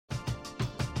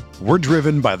We're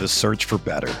driven by the search for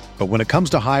better. But when it comes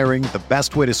to hiring, the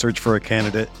best way to search for a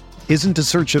candidate isn't to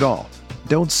search at all.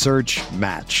 Don't search,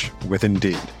 match with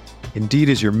Indeed. Indeed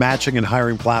is your matching and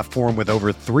hiring platform with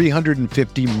over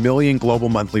 350 million global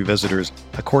monthly visitors,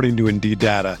 according to Indeed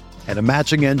data, and a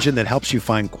matching engine that helps you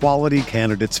find quality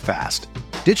candidates fast.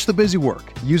 Ditch the busy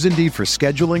work. Use Indeed for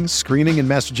scheduling, screening, and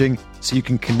messaging so you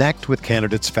can connect with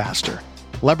candidates faster.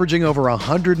 Leveraging over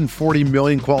 140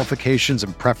 million qualifications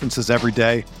and preferences every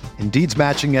day, Indeed's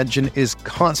matching engine is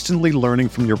constantly learning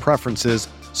from your preferences,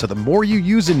 so the more you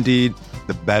use Indeed,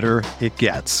 the better it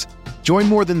gets. Join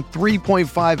more than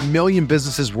 3.5 million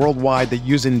businesses worldwide that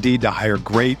use Indeed to hire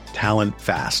great talent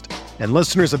fast. And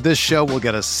listeners of this show will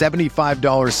get a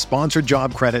 $75 sponsored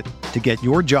job credit to get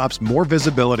your jobs more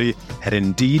visibility at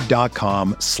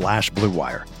Indeed.com/Blue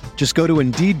Wire. Just go to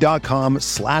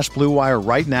Indeed.com/Blue Wire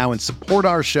right now and support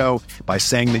our show by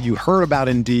saying that you heard about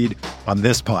Indeed on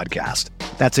this podcast.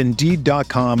 That's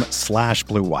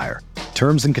Indeed.com/Blue Wire.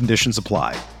 Terms and conditions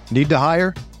apply. Need to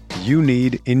hire? You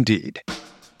need Indeed.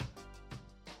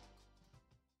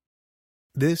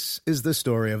 This is the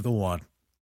story of the one.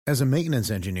 As a maintenance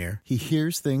engineer, he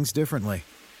hears things differently.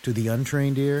 To the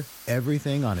untrained ear,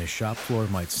 everything on his shop floor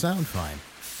might sound fine,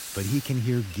 but he can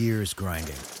hear gears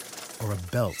grinding or a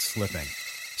belt slipping.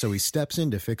 So he steps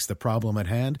in to fix the problem at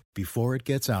hand before it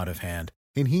gets out of hand.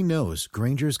 And he knows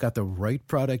Grainger's got the right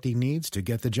product he needs to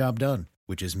get the job done,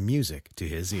 which is music to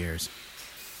his ears.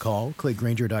 Call, click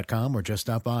Grainger.com, or just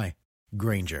stop by.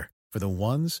 Grainger, for the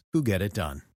ones who get it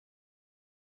done.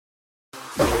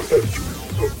 Mayo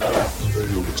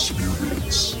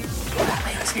Experience.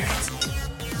 Mayo Experience.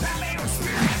 Mayo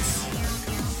Experience.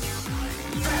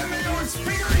 Mayo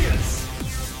Experience.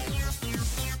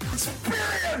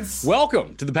 Experience.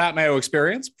 Welcome to the Pat Mayo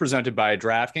Experience, presented by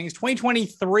DraftKings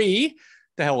 2023.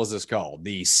 The hell is this called?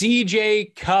 The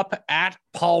CJ Cup at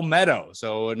Palmetto.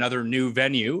 So another new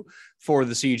venue for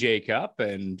the CJ Cup.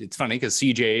 And it's funny because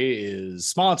CJ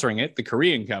is sponsoring it, the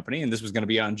Korean company, and this was going to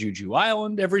be on Jeju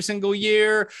Island every single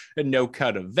year, a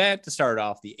no-cut event to start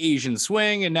off the Asian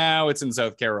swing, and now it's in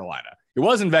South Carolina. It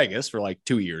was in Vegas for like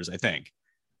 2 years, I think.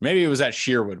 Maybe it was at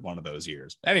Sherwood one of those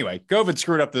years. Anyway, COVID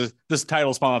screwed up this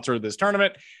title sponsor of this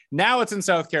tournament. Now it's in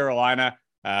South Carolina,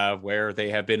 where they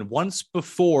have been once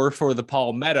before for the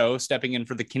Palmetto, stepping in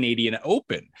for the Canadian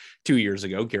Open 2 years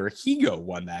ago. Gareth Higo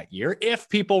won that year. If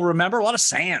people remember, a lot of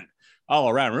sand all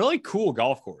around. Really cool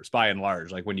golf course by and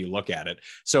large, like when you look at it.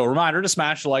 So a reminder to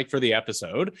smash the like for the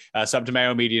episode, sub to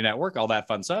Mayo Media Network, all that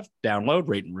fun stuff. Download,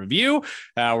 rate, and review.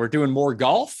 We're doing more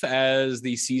golf as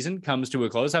the season comes to a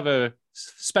close. Have a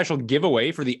special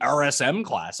giveaway for the RSM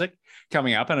Classic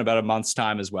coming up in about a month's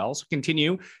time as well. So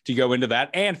continue to go into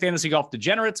that. And Fantasy Golf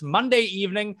Degenerates, Monday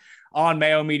evening on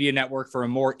Mayo Media Network for a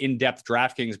more in-depth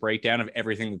DraftKings breakdown of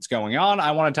everything that's going on.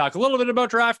 I want to talk a little bit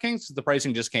about DraftKings. The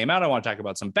pricing just came out. I want to talk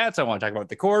about some bets. I want to talk about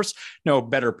the course. No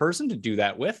better person to do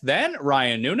that with than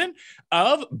Ryan Noonan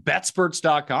of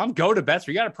BetSperts.com. Go to Bets.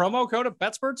 You got a promo code at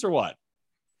BetSperts or what?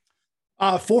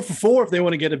 4 for 4. If they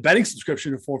want to get a betting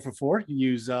subscription to 4 for 4, you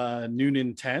use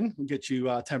Noonan10 and get you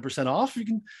 10% off. You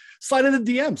can slide in the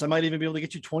DMs. I might even be able to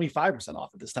get you 25%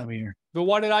 off at this time of year. But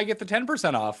why did I get the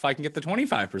 10% off? I can get the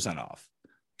 25% off.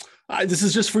 This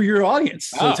is just for your audience.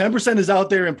 So 10% is out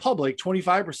there in public.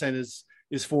 25% is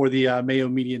for the Mayo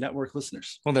Media Network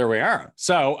listeners. Well, there we are.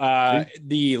 So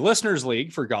the Listeners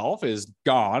League for golf is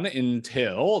gone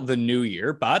until the new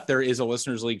year, but there is a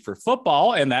Listeners League for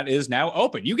football, and that is now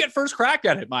open. You get first crack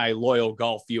at it, my loyal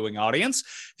golf viewing audience.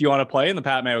 If you want to play in the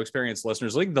Pat Mayo Experience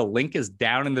Listeners League, the link is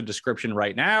down in the description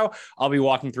right now. I'll be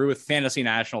walking through with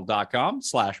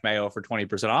fantasynational.com/Mayo for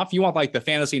 20% off. You want like the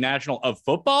Fantasy National of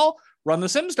football? Run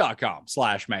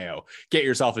thesims.com/Mayo. Get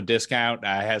yourself a discount. It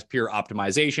has pure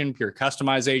optimization, pure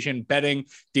customization, betting,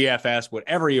 DFS,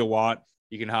 whatever you want.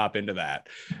 You can hop into that.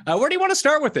 Where do you want to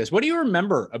start with this? What do you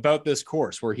remember about this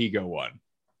course where Higo won?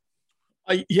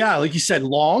 Yeah, like you said,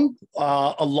 long,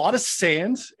 a lot of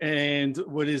sand. And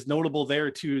what is notable there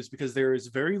too is because there is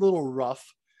very little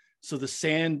rough. So the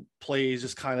sand play is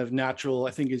just kind of natural.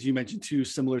 I think, as you mentioned too,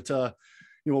 similar to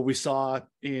what we saw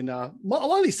in a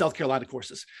lot of these South Carolina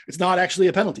courses. It's not actually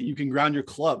a penalty. You can ground your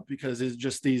club because it's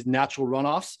just these natural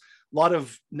runoffs. A lot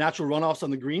of natural runoffs on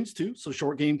the greens too. So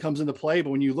short game comes into play. But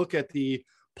when you look at the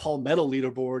Palmetto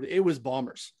leaderboard, it was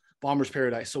Bombers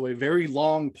Paradise. So a very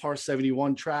long par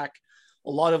 71 track,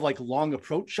 a lot of like long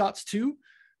approach shots too.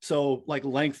 So like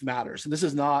length matters. And this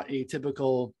is not a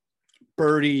typical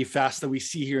birdie fest that we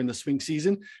see here in the swing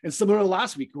season. And similar to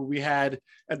last week where we had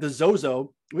at the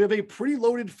Zozo, we have a pretty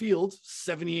loaded field,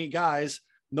 78 guys,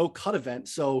 no cut event.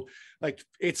 So like,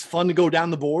 it's fun to go down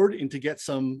the board and to get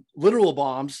some literal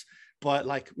bombs, but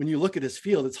like when you look at this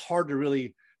field, it's hard to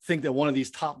really think that one of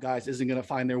these top guys isn't going to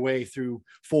find their way through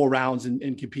 4 rounds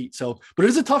and compete. So, but it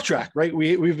is a tough track, right?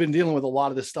 We've been dealing with a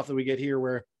lot of this stuff that we get here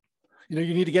where, you know,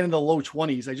 you need to get into the low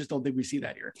 20s. I just don't think we see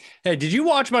that here. Hey, did you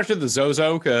watch much of the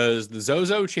Zozo? Because the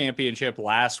Zozo Championship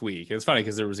last week, it's funny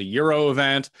because there was a Euro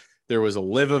event, there was a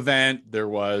Live event, there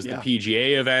was the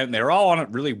PGA event. They were all on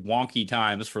really wonky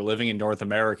times for living in North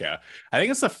America. I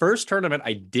think it's the first tournament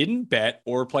I didn't bet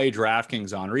or play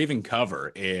DraftKings on or even cover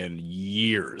in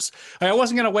years. I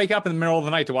wasn't going to wake up in the middle of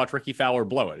the night to watch Ricky Fowler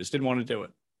blow it. I just didn't want to do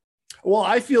it. Well,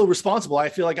 I feel responsible. I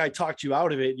feel like I talked you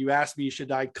out of it. You asked me,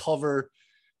 should I cover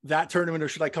that tournament or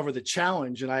should I cover the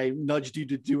challenge? And I nudged you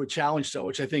to do a challenge show,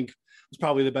 which I think was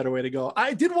probably the better way to go.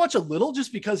 I did watch a little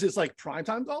just because it's like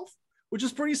primetime golf, which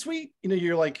is pretty sweet. You know,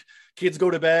 you're like, kids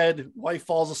go to bed, wife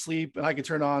falls asleep, and I can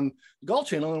turn on the Golf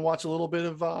Channel and watch a little bit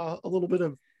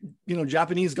of, you know,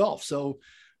 Japanese golf. So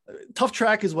tough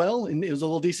track as well. And it was a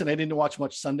little decent. I didn't watch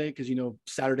much Sunday because, you know,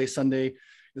 Saturday, Sunday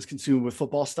is consumed with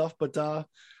football stuff, but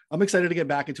I'm excited to get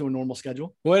back into a normal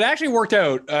schedule. Well, it actually worked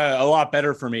out a lot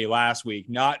better for me last week,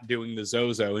 not doing the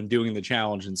Zozo and doing the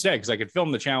challenge instead, because I could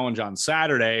film the challenge on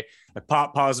Saturday. I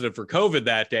popped positive for COVID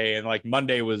that day. And like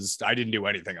Monday I didn't do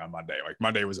anything on Monday. Like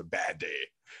Monday was a bad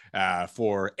day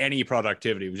for any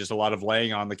productivity. It was just a lot of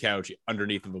laying on the couch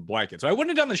underneath of a blanket. So I wouldn't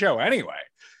have done the show anyway.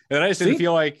 And I just didn't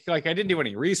feel like I didn't do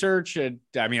any research. And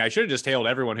I mean, I should have just tailed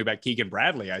everyone who bet Keegan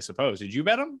Bradley, I suppose. Did you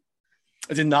bet him?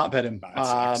 I did not bet him.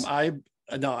 I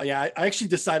actually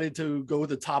decided to go with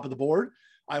the top of the board.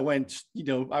 I went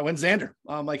Xander.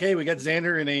 I'm like, hey, we got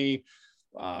Xander in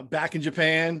a back in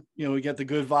Japan. You know, we get the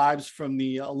good vibes from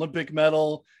the Olympic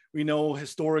medal. We know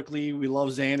historically we love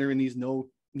Xander in these no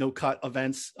cut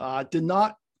events. Did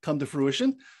not come to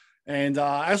fruition. And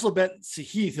I also bet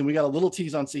Sahith, and we got a little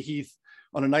tease on Sahith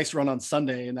on a nice run on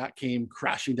Sunday, and that came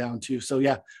crashing down too. So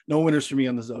yeah, no winners for me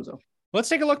on the Zozo. Let's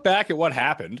take a look back at what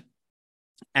happened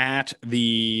at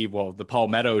the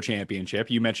Palmetto Championship.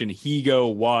 You mentioned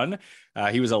Higo won.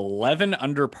 He was 11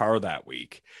 under par that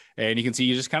week. And you can see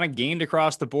he just kind of gained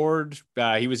across the board.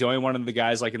 He was the only one of the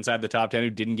guys like inside the top 10 who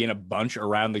didn't gain a bunch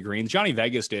around the greens. Johnny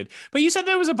Vegas did. But you said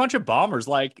there was a bunch of bombers.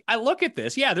 Like, I look at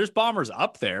this. Yeah, there's bombers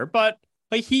up there, but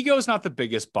like Higo's not the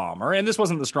biggest bomber. And this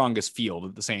wasn't the strongest field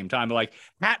at the same time. But like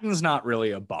Hatton's not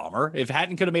really a bomber. If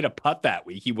Hatton could have made a putt that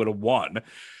week, he would have won.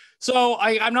 So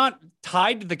I'm not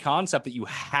tied to the concept that you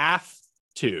have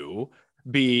to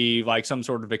be like some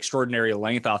sort of extraordinary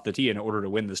length off the tee in order to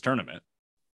win this tournament.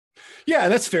 Yeah,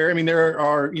 that's fair. I mean, there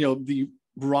are, you know, the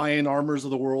Brian Armours of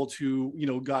the world who, you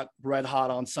know, got red hot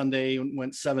on Sunday and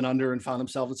went 7 under and found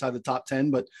himself inside the top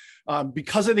 10. But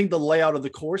because I think the layout of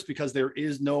the course, because there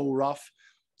is no rough,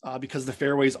 because the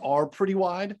fairways are pretty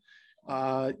wide,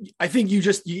 I think you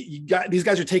got these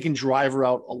guys are taking driver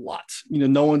out a lot. You know,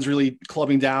 no one's really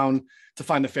clubbing down to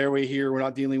find the fairway here. We're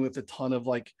not dealing with a ton of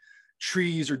like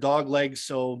trees or dog legs.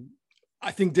 So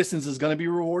I think distance is going to be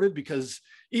rewarded because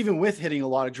even with hitting a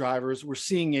lot of drivers, we're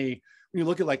seeing when you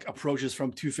look at like approaches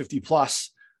from 250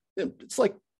 plus, it's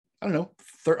like, I don't know,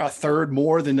 a third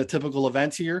more than the typical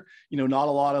event here. You know, not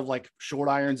a lot of like short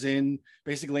irons in,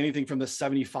 basically anything from the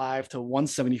 75 to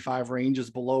 175 range is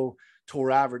below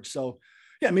tour average. So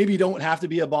yeah, maybe you don't have to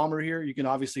be a bomber here. You can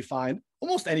obviously find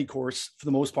almost any course for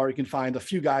the most part. You can find a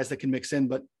few guys that can mix in,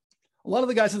 but a lot of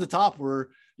the guys at the top were,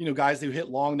 you know, guys who hit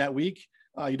long that week.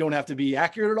 You don't have to be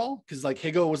accurate at all because like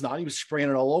Higo was not, he was spraying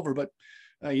it all over. But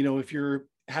you know, if you're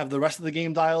have the rest of the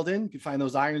game dialed in, you can find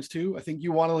those irons too. I think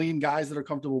you want to lean guys that are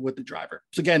comfortable with the driver.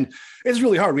 So again, it's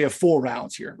really hard. We have 4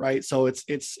 rounds here, right? So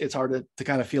it's hard to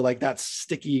kind of feel like that's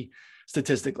sticky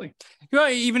statistically. You know,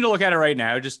 even to look at it right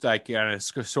now, just like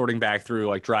sorting back through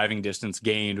like driving distance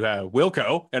gained,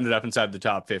 Wilco ended up inside the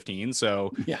top 15.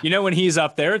 So, yeah. You know, when he's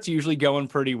up there, it's usually going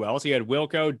pretty well. So you had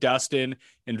Wilco, Dustin,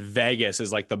 and Vegas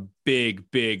as like the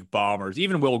big bombers,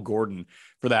 even Will Gordon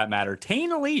for that matter.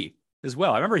 Tane Lee as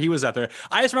well. I remember he was out there.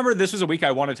 I just remember this was a week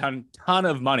I won a ton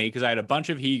of money because I had a bunch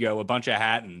of Higo, a bunch of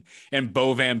Hatton, and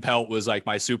Bo Van Pelt was like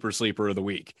my super sleeper of the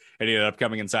week. And he ended up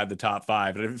coming inside the top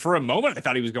 5. And for a moment, I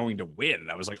thought he was going to win.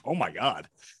 I was like, oh my God.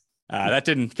 That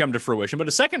didn't come to fruition. But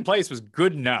a second place was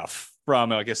good enough from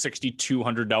like a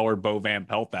 $6,200 Bo Van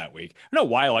Pelt that week. I don't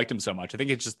know why I liked him so much. I think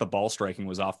it's just the ball striking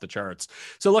was off the charts.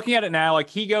 So looking at it now,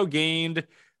 like Higo gained,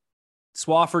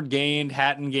 Swafford gained,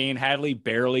 Hatton gained, Hadley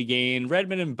barely gained,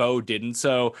 Redmond and Bo didn't.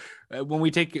 So when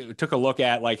we took a look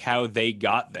at like how they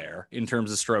got there in terms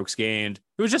of strokes gained,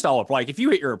 it was just all up. Like if you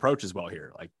hit your approach as well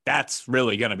here, like that's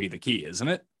really going to be the key, isn't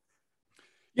it?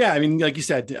 Yeah, I mean, like you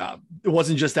said, it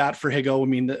wasn't just that for Higo. I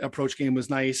mean, the approach game was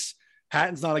nice.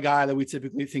 Hatton's not a guy that we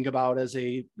typically think about as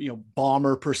a,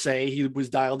 bomber per se. He was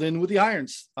dialed in with the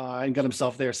irons and got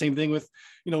himself there. Same thing with,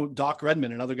 Doc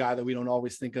Redman, another guy that we don't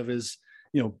always think of as,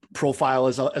 profile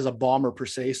as a bomber per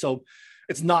se. So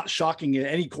it's not shocking in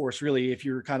any course, really. If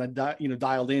you're kind of,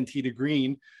 dialed in tee to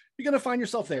green, you're going to find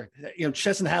yourself there.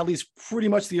 Chesson Hadley's pretty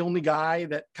much the only guy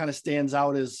that kind of stands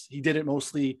out as he did it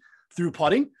mostly through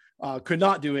putting. Could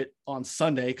not do it on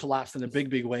Sunday, collapsed in a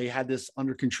big way, had this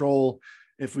under control,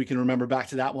 if we can remember back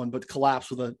to that one, but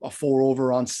collapsed with a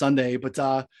 4-over on Sunday. But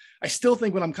I still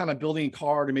think when I'm kind of building a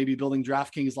card or maybe building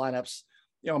DraftKings lineups,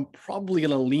 I'm probably going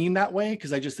to lean that way,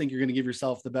 because I just think you're going to give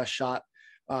yourself the best shot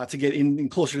to get in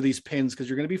closer to these pins, because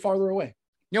you're going to be farther away.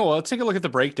 Well, let's take a look at the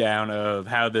breakdown of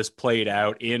how this played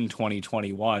out in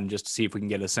 2021, just to see if we can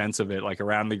get a sense of it. Like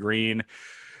around the green,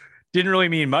 didn't really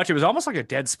mean much. It was almost like a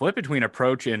dead split between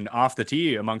approach and off the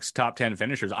tee amongst top 10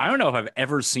 finishers. I don't know if I've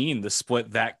ever seen the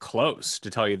split that close, to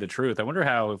tell you the truth. I wonder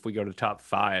how, if we go to top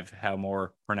 5, how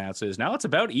more pronounced it is. Now it's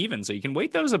about even. So you can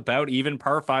weight those about even.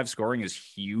 Par 5 scoring is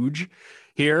huge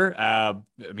here.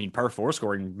 Par 4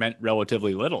 scoring meant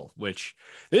relatively little, which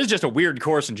is just a weird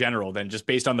course in general, then, just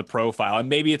based on the profile. And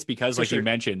maybe it's because, like you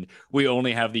mentioned, we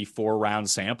only have the 4-round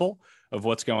sample of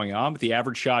what's going on, but the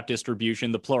average shot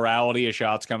distribution, the plurality of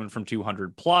shots coming from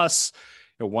 200 plus,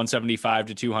 175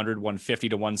 to 200, 150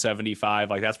 to 175.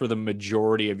 Like, that's where the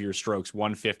majority of your strokes,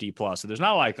 150 plus. So there's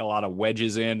not like a lot of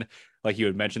wedges in. Like you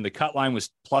had mentioned, the cut line was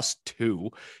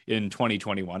 +2 in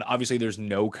 2021. Obviously, there's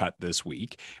no cut this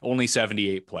week. Only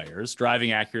 78 players.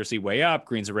 Driving accuracy way up,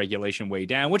 greens of regulation way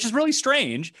down, which is really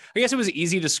strange. I guess it was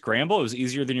easy to scramble. It was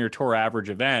easier than your tour average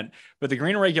event, but the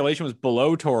green regulation was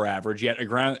below tour average, yet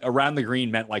around the green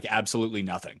meant like absolutely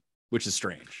nothing, which is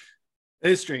strange.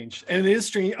 It is strange. And it is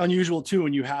strange, unusual too,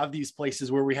 when you have these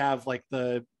places where we have like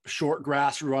the short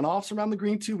grass runoffs around the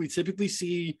green too. We typically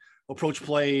see approach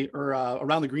play or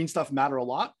around the green stuff matter a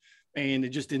lot, and it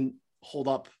just didn't hold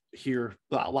up here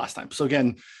last time. So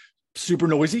again, super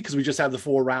noisy because we just had the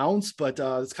 4 rounds, but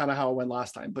it's kind of how it went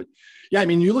last time. But yeah,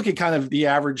 you look at kind of the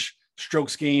average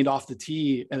strokes gained off the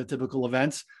tee at a typical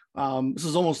event. This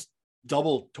is almost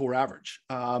double tour average,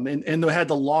 and they had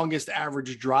the longest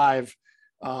average drive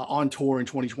on tour in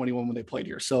 2021 when they played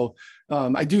here. So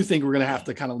I do think we're going to have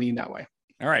to kind of lean that way.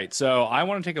 All right. So I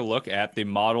want to take a look at the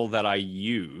model that I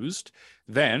used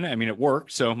then. It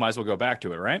worked, so might as well go back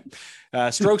to it, right?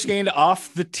 Strokes gained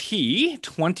off the tee,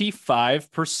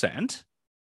 25%.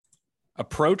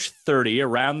 Approach 30,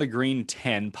 around the green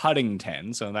 10, putting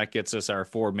 10. So that gets us our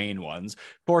 4 main ones.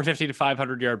 450 to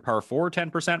 500 yard par 4,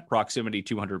 10%. Proximity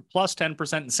 200 plus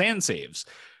 10%. And sand saves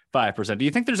 5%. Do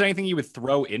you think there's anything you would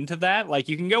throw into that? Like,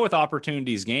 you can go with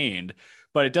opportunities gained,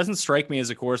 but it doesn't strike me as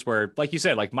a course where, like you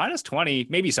said, like -20,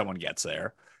 maybe someone gets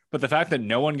there. But the fact that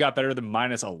no one got better than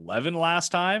 -11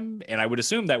 last time, and I would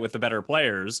assume that with the better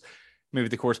players, maybe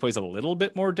the course plays a little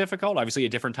bit more difficult. Obviously, a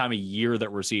different time of year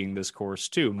that we're seeing this course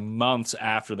too, months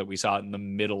after that we saw it in the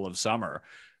middle of summer.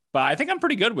 But I think I'm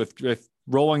pretty good with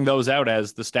rolling those out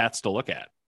as the stats to look at.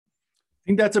 I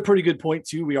think that's a pretty good point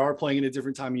too. We are playing in a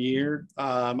different time of year.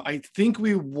 I think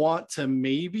we want to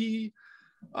maybe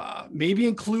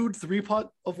include 3-putt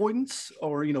avoidance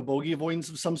or, bogey avoidance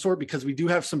of some sort, because we do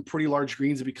have some pretty large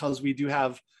greens, and because we do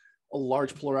have a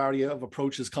large plurality of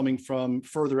approaches coming from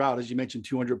further out, as you mentioned,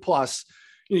 200 plus,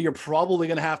 you're probably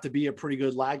going to have to be a pretty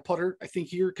good lag putter, I think,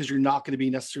 here, because you're not going to be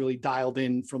necessarily dialed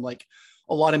in from like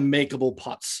a lot of makeable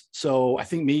putts. So I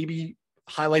think maybe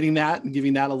highlighting that and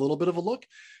giving that a little bit of a look.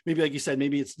 Maybe, like you said,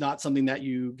 maybe it's not something that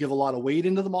you give a lot of weight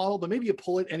into the model, but maybe you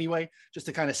pull it anyway, just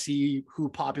to kind of see who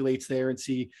populates there and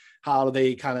see how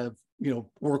they kind of,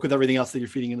 work with everything else that you're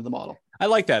feeding into the model. I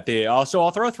like that. So I'll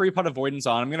throw a 3-putt avoidance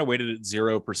on. I'm going to weight it at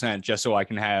 0% just so I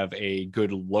can have a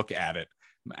good look at it.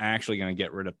 I'm actually going to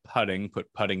get rid of putting,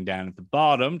 put putting down at the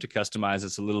bottom to customize.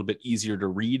 It's a little bit easier to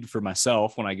read for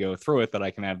myself when I go through it, that I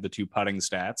can have the 2 putting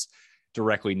stats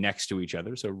directly next to each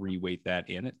other. So reweight that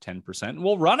in at 10%, and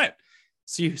we'll run it.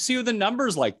 See what the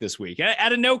numbers like this week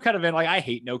at a no-cut event. Like, I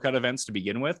hate no-cut events to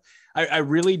begin with. I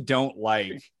really don't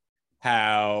like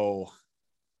how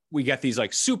we get these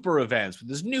like super events with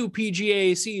this new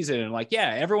PGA season. And like, yeah,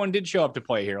 everyone did show up to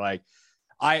play here. Like,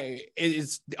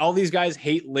 it's all these guys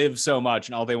hate live so much,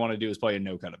 and all they want to do is play in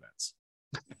no-cut events.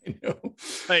 I know.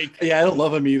 I don't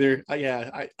love them either.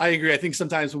 I agree. I think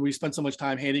sometimes when we spend so much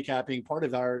time handicapping, part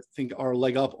of our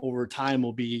leg up over time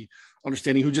will be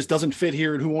understanding who just doesn't fit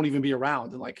here and who won't even be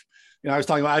around. And like, I was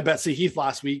talking about, I bet Sahith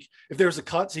last week, if there's a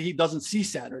cut, Sahith doesn't see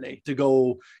Saturday to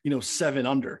go, 7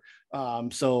 under.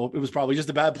 So it was probably just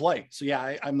a bad play. So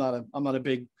yeah, I'm not a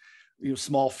big,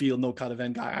 small field, no cut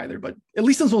event guy either, but at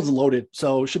least this one's loaded.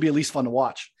 So it should be at least fun to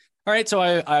watch. All right, so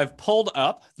I've pulled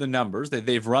up the numbers.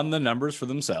 They've run the numbers for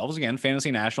themselves. Again,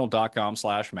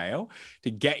 fantasynational.com/Mayo to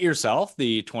get yourself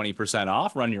the 20%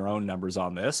 off. Run your own numbers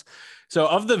on this. So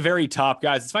of the very top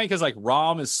guys, it's funny because like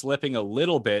Rahm is slipping a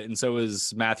little bit, and so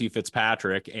is Matthew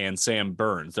Fitzpatrick and Sam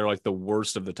Burns. They're like the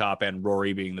worst of the top end,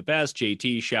 Rory being the best,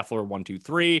 JT, Scheffler 1, 2,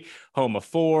 3, Homa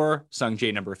 4, Sung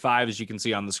Jae number 5, as you can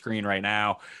see on the screen right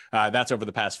now. That's over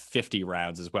the past 50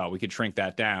 rounds as well. We could shrink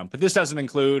that down, but this doesn't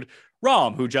include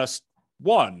Rahm, who just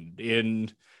won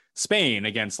in Spain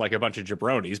against like a bunch of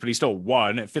jabronis, but he still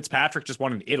won. Fitzpatrick just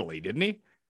won in Italy, didn't he?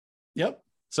 Yep.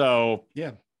 So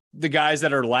yeah, the guys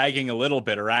that are lagging a little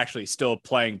bit are actually still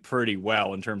playing pretty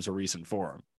well in terms of recent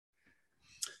form.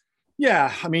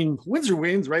 Yeah, I mean, wins are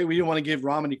wins, right? We didn't want to give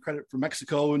Rahm any credit for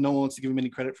Mexico, and no one wants to give him any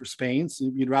credit for Spain. So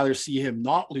you'd rather see him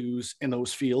not lose in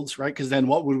those fields, right? Because then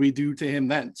what would we do to him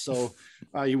then? So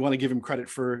you want to give him credit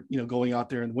for, going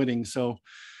out there and winning. So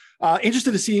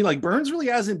interested to see, like, Burns really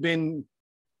hasn't been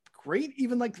great,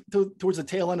 even like towards the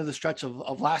tail end of the stretch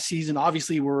of last season.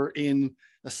 Obviously, we're in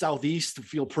the Southeast,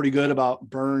 feel pretty good about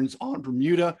Burns on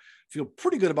Bermuda. Feel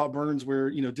pretty good about Burns where,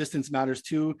 distance matters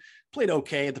too. Played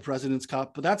okay at the President's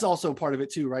Cup, but that's also part of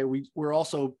it too, right? We're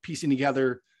also piecing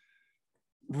together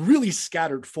really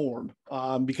scattered form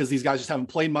because these guys just haven't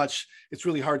played much. It's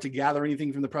really hard to gather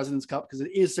anything from the President's Cup because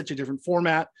it is such a different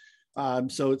format.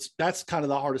 So that's kind of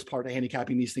the hardest part of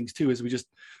handicapping these things too, is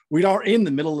we are in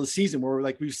the middle of the season where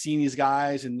we've seen these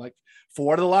guys in like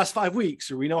 4 out of the last 5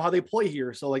 weeks, or we know how they play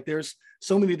here. So like there's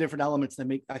so many different elements that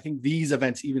make, I think, these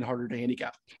events even harder to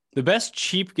handicap. The best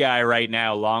cheap guy right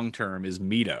now, long-term, is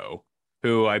Mito,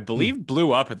 who I believe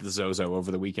blew up at the Zozo over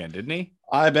the weekend, didn't he?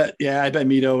 I bet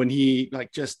Mito, and he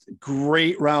like just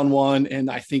great round 1. And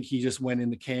I think he just went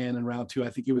in the can in round 2. I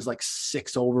think he was like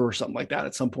 6 over or something like that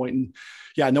at some point. And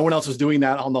yeah, no one else was doing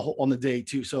that on the day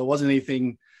too. So it wasn't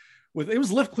anything it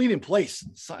was lift clean in place.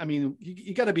 So, I mean,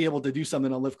 you got to be able to do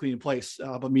something on lift clean in place,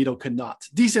 but Mito could not.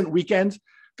 Decent weekend,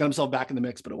 got himself back in the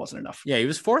mix, but it wasn't enough. Yeah, he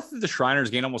was 4th at the Shriners,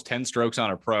 gained almost 10 strokes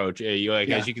on approach. As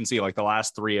you can see, like the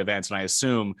last 3 events, and I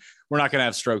assume we're not going to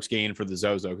have strokes gained for the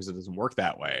Zozo because it doesn't work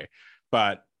that way.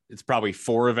 But it's probably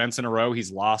 4 events in a row he's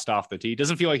lost off the tee.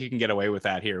 Doesn't feel like he can get away with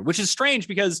that here, which is strange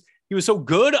because he was so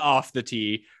good off the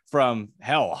tee from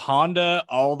Honda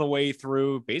all the way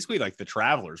through basically like the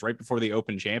Travelers right before the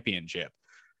Open Championship.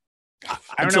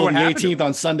 I don't know what happened. 18th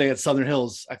on Sunday at Southern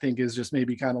Hills, I think, is just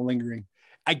maybe kind of lingering.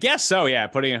 I guess so. Yeah.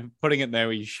 Putting it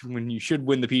there when you should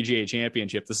win the PGA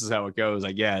Championship. This is how it goes,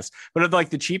 I guess. But like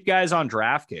the cheap guys on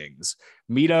DraftKings,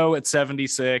 Mito at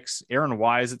 76, Aaron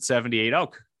Wise at 78.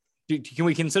 Oh, can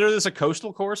we consider this a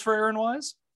coastal course for Aaron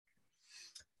Wise?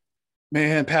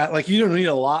 Man, Pat, like you don't need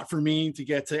a lot for me to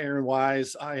get to Aaron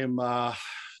Wise. I am,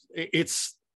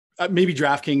 it's maybe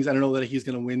DraftKings. I don't know that he's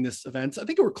going to win this event. I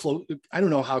think we're close. I don't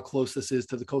know how close this is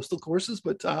to the coastal courses,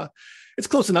 but it's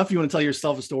close enough. If you want to tell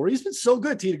yourself a story. He's been so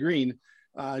good, tee to green.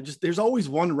 There's always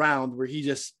one round where he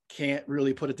just can't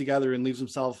really put it together and leaves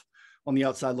himself on the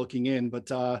outside looking in.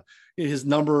 But his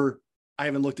number, I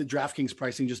haven't looked at DraftKings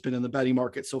pricing, just been in the betting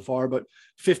market so far, but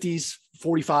 50s,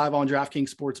 45 on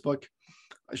DraftKings Sportsbook.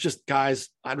 It's just guys,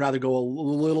 I'd rather go a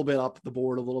little bit up the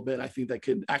board a little bit. I think that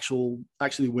could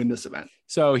actually win this event.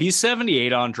 So he's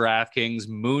 78 on DraftKings.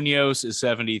 Munoz is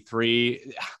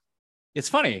 73. It's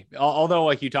funny, although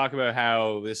like you talk about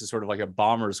how this is sort of like a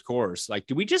bomber's course. Like,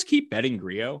 do we just keep betting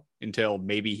Grillo until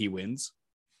maybe he wins?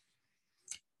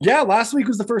 Yeah, last week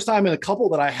was the first time in a couple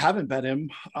that I haven't bet him.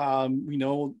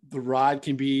 The ride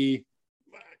can be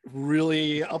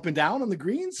really up and down on the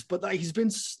greens, but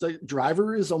the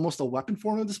driver is almost a weapon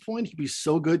for him at this point. He'd be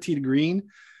so good tee to green.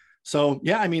 So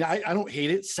yeah, I mean, I don't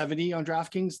hate it. 70 on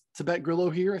DraftKings to bet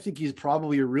Grillo here. I think he's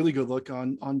probably a really good look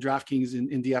on DraftKings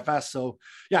in DFS. So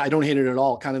yeah, I don't hate it at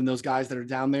all. Kind of those guys that are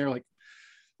down there, like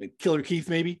Killer Keith,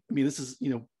 maybe. I mean, this is,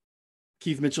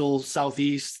 Keith Mitchell,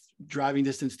 Southeast, driving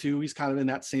distance too. He's kind of in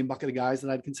that same bucket of guys that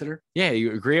I'd consider. Yeah,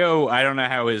 Grillo, I don't know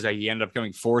how he ended up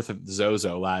coming 4th at the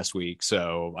Zozo last week.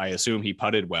 So I assume he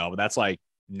putted well, but that's like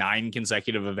 9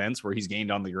 consecutive events where he's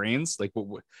gained on the greens. Like,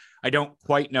 I don't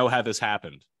quite know how this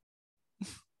happened.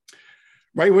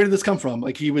 Right. Where did this come from?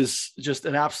 Like, he was just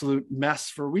an absolute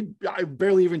mess I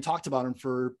barely even talked about him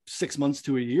for 6 months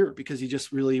to a year because he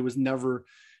just really was never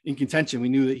in contention. We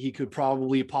knew that he could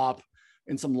probably pop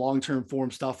in some long-term form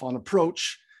stuff on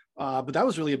approach. But that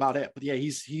was really about it. But yeah,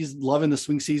 he's loving the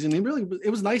swing season. It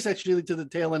was nice actually to the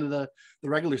tail end of the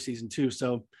regular season too.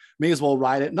 So may as well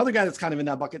ride it. Another guy that's kind of in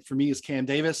that bucket for me is Cam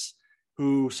Davis,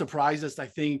 who surprised us, I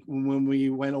think, when we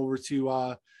went over to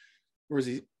where was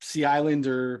he? Sea Island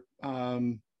or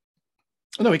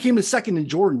he came to second in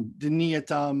Jordan, didn't he, at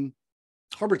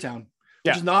Harbortown?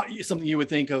 which is not something you would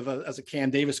think of as a Cam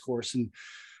Davis course. And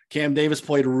Cam Davis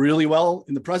played really well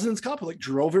in the President's Cup, like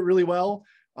drove it really well.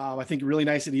 I think really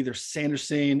nice at either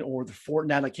Sanderson or the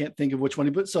Fortinet. I can't think of which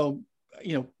one, but so,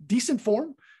 decent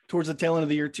form towards the tail end of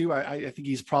the year too. I think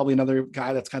he's probably another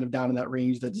guy that's kind of down in that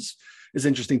range that is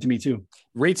interesting to me too.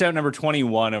 Rates out number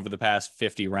 21 over the past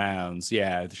 50 rounds.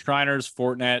 Yeah, the Shriners,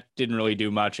 Fortinet didn't really do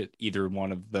much at either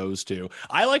one of those two.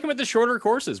 I like him at the shorter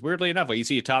courses, weirdly enough. Like you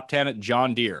see a top 10 at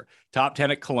John Deere, top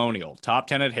 10 at Colonial, top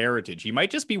 10 at Heritage. He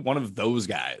might just be one of those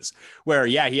guys where,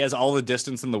 yeah, he has all the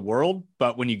distance in the world,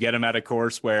 but when you get him at a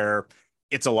course where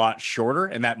it's a lot shorter,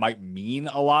 and that might mean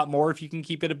a lot more if you can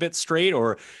keep it a bit straight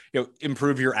or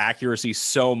improve your accuracy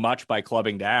so much by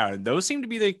clubbing down. Those seem to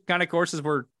be the kind of courses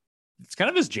where it's kind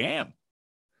of his jam.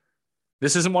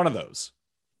 This isn't one of those.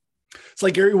 It's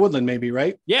like Gary Woodland, maybe,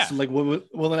 right? Yeah. So like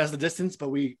Woodland has the distance, but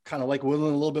we kind of like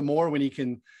Woodland a little bit more when he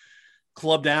can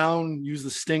club down, use the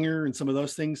stinger and some of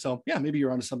those things. So yeah, maybe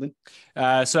you're onto something.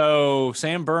 So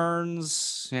Sam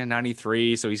Burns,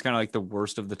 93. So he's kind of like the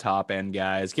worst of the top end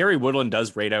guys. Gary Woodland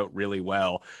does rate out really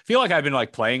well. I feel like I've been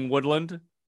like playing Woodland,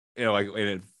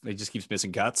 it just keeps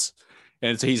missing cuts.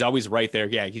 And so he's always right there.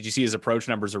 Yeah, you see his approach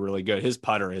numbers are really good. His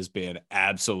putter has been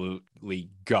absolutely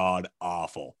god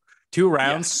awful. 2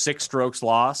 rounds, 6 strokes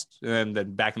lost, and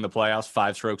then back in the playoffs,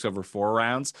 5 strokes over 4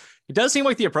 rounds. It does seem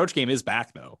like the approach game is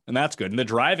back, though, and that's good. And the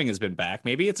driving has been back.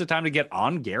 Maybe it's a time to get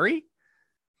on Gary?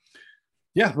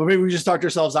 Yeah, well, maybe we just talked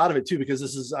ourselves out of it, too, because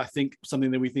this is, I think,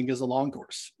 something that we think is a long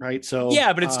course, right? So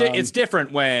yeah, but it's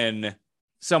different when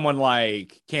someone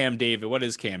like Cam Davis, what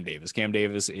is Cam Davis? Cam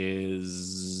Davis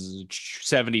is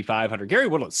 $7,500. Gary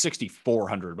Woodland,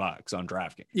 $6,400 on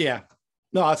DraftKings. Yeah,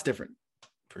 no, that's different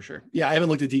for sure. Yeah, I haven't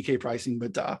looked at DK pricing,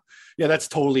 but yeah, that's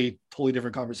totally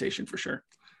different conversation for sure.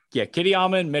 Yeah, Kitty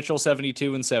Almond, Mitchell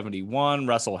 72 and 71,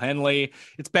 Russell Henley.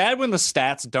 It's bad when the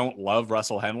stats don't love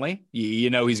Russell Henley. You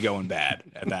know he's going bad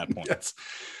at that point.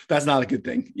 That's not a good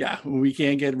thing. Yeah, when we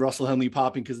can't get Russell Henley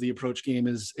popping because the approach game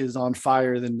is on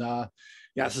fire, then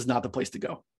this is not the place to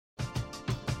go.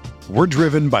 We're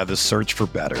driven by the search for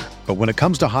better. But when it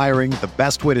comes to hiring, the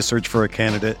best way to search for a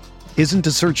candidate isn't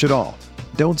to search at all.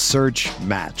 Don't search,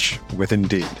 match with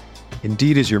Indeed.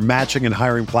 Indeed is your matching and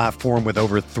hiring platform with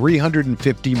over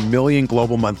 350 million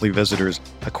global monthly visitors,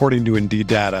 according to Indeed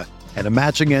data, and a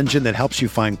matching engine that helps you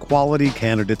find quality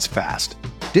candidates fast.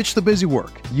 Ditch the busy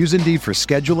work. Use Indeed for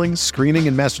scheduling, screening,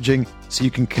 and messaging so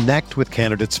you can connect with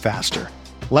candidates faster.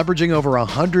 Leveraging over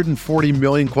 140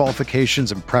 million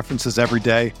qualifications and preferences every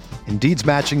day, Indeed's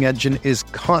matching engine is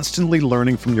constantly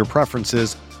learning from your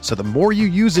preferences, so the more you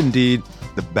use Indeed,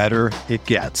 the better it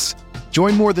gets.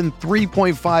 Join more than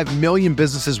 3.5 million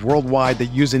businesses worldwide that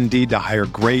use Indeed to hire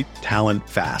great talent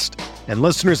fast. And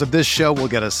listeners of this show will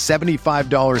get a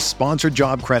 $75 sponsored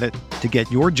job credit to get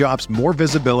your jobs more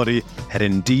visibility at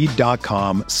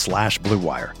Indeed.com/Blue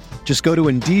Wire. Just go to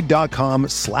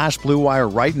Indeed.com/Blue Wire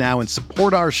right now and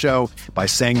support our show by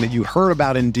saying that you heard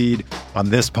about Indeed on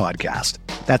this podcast.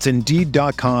 That's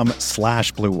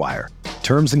Indeed.com/Blue Wire.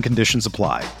 Terms and conditions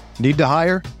apply. Need to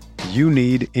hire? You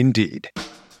need Indeed.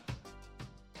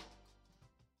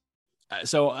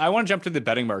 So I want to jump to the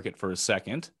betting market for a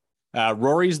second.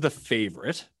 Rory's the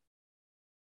favorite.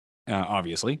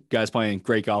 Obviously, guy's playing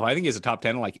great golf. I think he's a top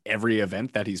 10 in like every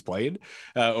event that he's played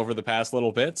over the past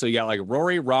little bit. So you got like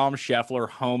Rory, Rahm, Scheffler,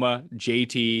 Homa,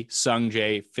 JT,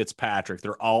 Sungjae, Fitzpatrick.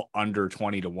 They're all under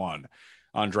 20-1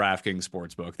 on DraftKings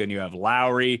Sportsbook. Then you have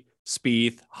Lowry,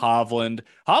 Spieth, Hovland.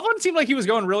 Hovland seemed like he was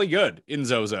going really good in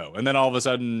Zozo, and then all of a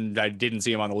sudden I didn't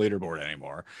see him on the leaderboard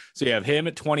anymore. So you have him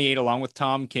at 28 along with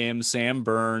Tom Kim, Sam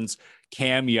Burns,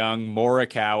 Cam Young,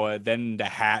 Morikawa, then to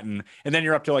Hatton, and then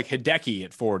you're up to like Hideki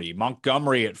at 40,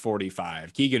 Montgomery at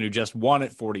 45, Keegan, who just won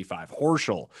at 45,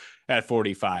 Horschel at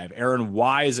 45, Aaron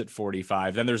Wise at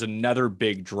 45. Then there's another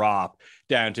big drop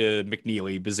down to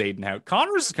McNeely, Bezadenhout.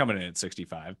 Connors is coming in at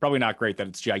 65. Probably not great that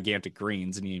it's gigantic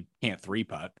greens and you can't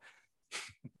 3-putt.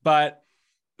 But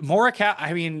Morikawa,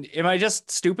 I mean, am I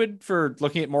just stupid for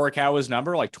looking at Morikawa's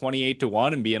number like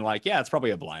 28-1 and being like, yeah, it's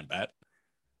probably a blind bet?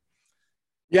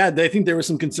 Yeah, I think there were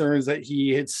some concerns that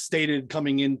he had stated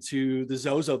coming into the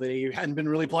Zozo that he hadn't been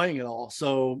really playing at all.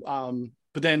 So,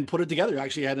 but then put it together.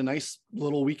 Actually had a nice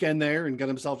little weekend there and got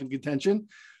himself in contention.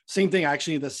 Same thing,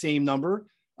 actually, the same number.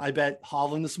 I bet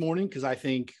Hovland this morning because I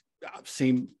think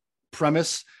same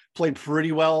premise, played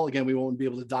pretty well. Again, we won't be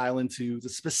able to dial into the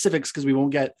specifics because we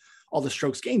won't get all the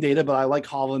strokes gain data, but I like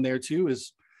Hovland there too.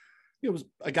 It was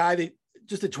a guy that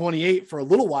just at 28 for a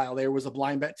little while there was a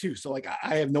blind bet too. So like,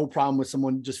 I have no problem with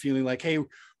someone just feeling like, hey,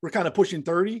 we're kind of pushing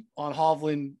 30 on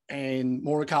Hovland and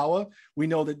Morikawa. We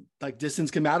know that like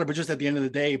distance can matter, but just at the end of the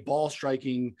day, ball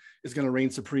striking is going to reign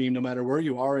supreme no matter where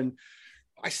you are. And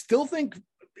I still think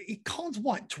Colin's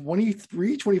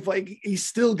 23, 25. He's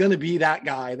still going to be that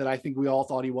guy that I think we all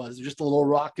thought he was. Just a little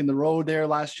rock in the road there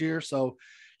last year. So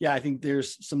yeah, I think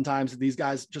there's sometimes that these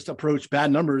guys just approach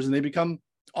bad numbers and they become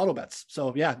auto bets.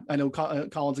 So yeah, I know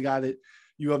Colin's a guy that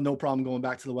you have no problem going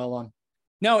back to the well on.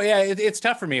 No, yeah, it's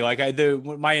tough for me. Like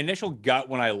my initial gut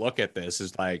when I look at this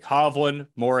is like Hovland,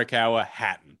 Morikawa,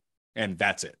 Hatton, and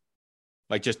that's it.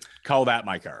 Like just call that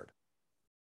my card.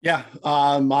 Yeah,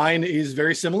 mine is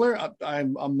very similar.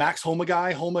 I'm a Max Homa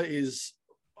guy. Homa is,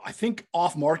 I think,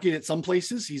 off market at some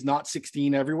places. He's not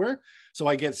 16 everywhere. So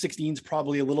I get 16 is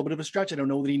probably a little bit of a stretch. I don't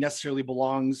know that he necessarily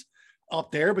belongs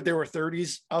up there, but there were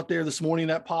 30s out there this morning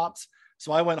that popped.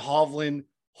 So I went Hovland,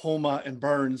 Homa, and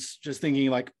Burns, just thinking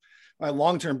like my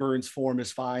long-term Burns form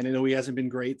is fine. I know he hasn't been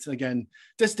great. Again,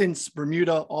 distance,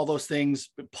 Bermuda, all those things,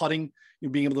 but putting,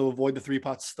 being able to avoid the 3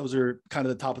 putts, those are kind of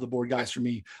the top of the board guys for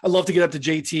me. I love to get up to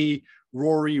JT,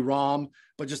 Rory, Rahm,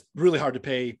 but just really hard to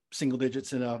pay single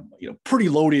digits in a pretty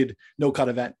loaded no-cut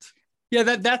event. Yeah,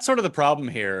 that's sort of the problem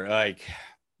here. Like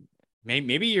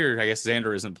maybe I guess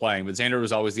Xander isn't playing, but Xander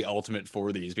was always the ultimate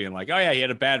for these, being like, oh yeah, he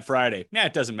had a bad Friday. Nah,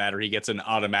 it doesn't matter. He gets an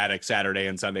automatic Saturday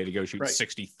and Sunday to go shoot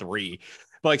 63.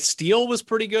 But like Steele was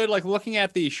pretty good. Like looking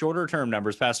at the shorter term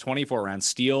numbers past 24 rounds,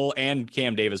 Steele and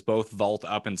Cam Davis both vault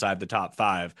up inside the top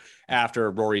 5 after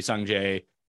Rory, Sungjae,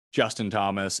 Justin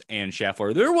Thomas, and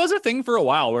Scheffler. There was a thing for a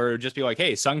while where it would just be like,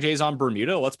 hey, Sungjae's on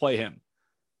Bermuda, let's play him.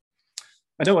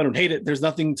 I know I don't hate it. There's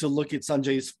nothing to look at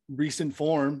Sanjay's recent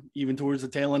form, even towards the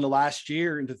tail end of last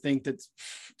year, and to think that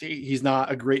he's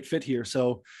not a great fit here.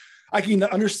 So I can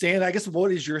understand, I guess,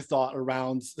 what is your thought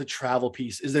around the travel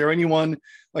piece? Is there anyone,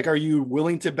 like, are you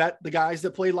willing to bet the guys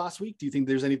that played last week? Do you think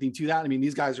there's anything to that? I mean,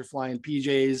 these guys are flying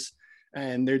PJs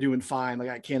and they're doing fine. Like,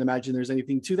 I can't imagine there's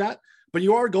anything to that, but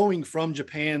you are going from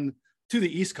Japan to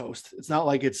the East Coast. It's not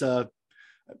like it's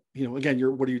again,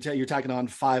 you're tacking on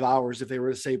 5 hours if they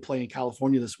were to say play in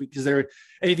California this week. Is there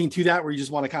anything to that where you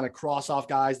just want to kind of cross off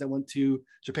guys that went to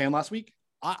Japan last week?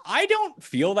 I don't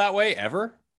feel that way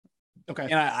ever. Okay.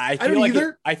 And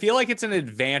I feel like it's an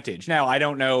advantage. Now, I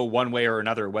don't know one way or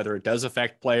another whether it does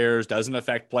affect players, doesn't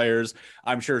affect players.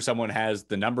 I'm sure someone has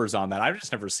the numbers on that. I've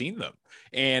just never seen them.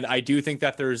 And I do think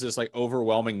that there's this like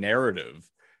overwhelming narrative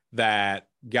that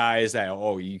guys that,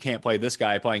 oh, you can't play this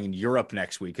guy playing in Europe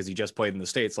next week because he just played in the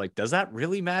States. Like, does that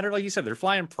really matter? Like you said, they're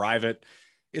flying private.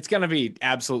 It's going to be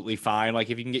absolutely fine. Like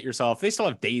if you can get yourself, they still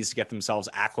have days to get themselves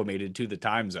acclimated to the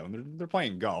time zone. They're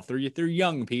playing golf. They're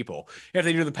young people. If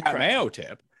they do the Pat Mayo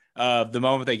tip, the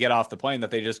moment they get off the plane,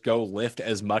 that they just go lift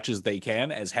as much as they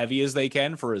can, as heavy as they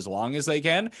can for as long as they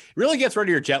can, it really gets rid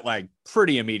of your jet lag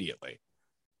pretty immediately.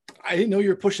 I didn't know you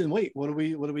were pushing weight. What are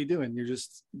we doing? You're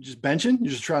just benching?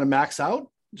 You're just trying to max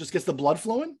out? Just gets the blood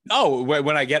flowing? Oh,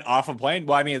 when I get off a plane,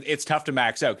 well, I mean, it's tough to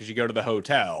max out because you go to the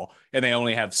hotel and they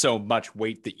only have so much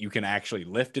weight that you can actually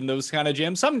lift in those kind of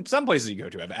gyms. Some places you go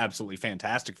to have absolutely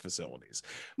fantastic facilities.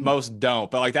 Most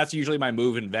don't, but like that's usually my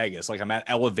move in Vegas. Like I'm at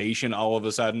elevation all of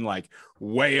a sudden, like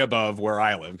way above where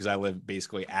I live because I live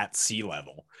basically at sea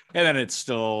level. And then it's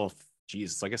still,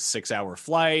 it's like a 6-hour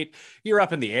flight. You're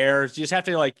up in the air. You just have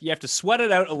to you have to sweat it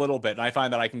out a little bit. And I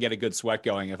find that I can get a good sweat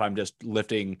going if I'm just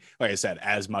lifting, like I said,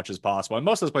 as much as possible. And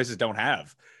most of those places don't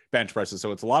have bench presses.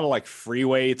 So it's a lot of like free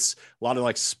weights, a lot of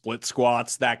like split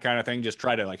squats, that kind of thing. Just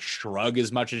try to like shrug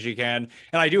as much as you can.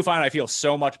 And I do find I feel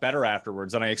so much better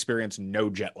afterwards and I experience no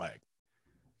jet lag.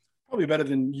 Probably better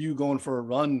than you going for a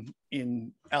run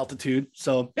in altitude.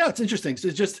 So yeah, it's interesting. So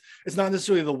it's not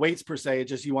necessarily the weights per se. It's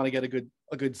just, you want to get a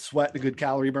good sweat, a good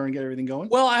calorie burn, get everything going.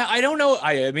 Well, I don't know.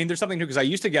 I mean, there's something new because I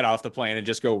used to get off the plane and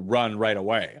just go run right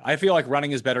away. I feel like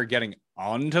running is better getting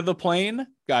onto the plane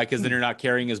because then you're not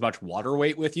carrying as much water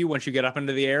weight with you once you get up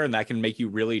into the air, and that can make you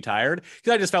really tired.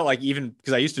 Because I just felt like, even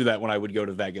because I used to do that when I would go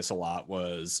to Vegas a lot,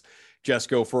 was just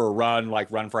go for a run,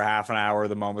 like run for half an hour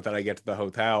the moment that I get to the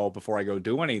hotel before I go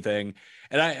do anything.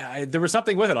 And I there was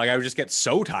something with it. Like I would just get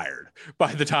so tired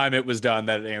by the time it was done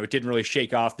that it didn't really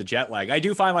shake off the jet lag. I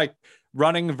do find like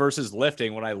running versus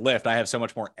lifting, when I lift, I have so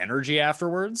much more energy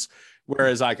afterwards.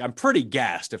 Whereas like I'm pretty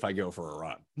gassed if I go for a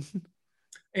run.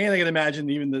 And I can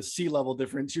imagine even the sea level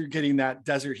difference. You're getting that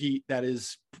desert heat that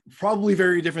is probably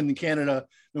very different than Canada,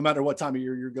 no matter what time of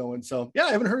year you're going. So yeah,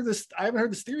 I haven't heard this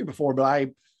theory before, but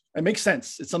it makes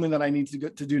sense. It's something that I need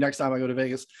to do next time I go to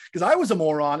Vegas, because I was a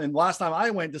moron. And last time I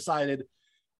went, decided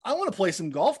I want to play some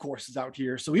golf courses out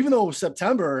here. So even though it was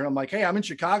September, I'm like, hey, I'm in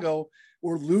Chicago,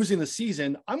 we're losing the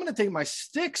season, I'm going to take my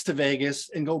sticks to Vegas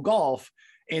and go golf.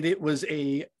 And it was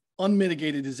a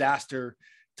unmitigated disaster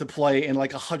to play in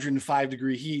like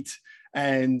 105-degree heat.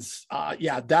 And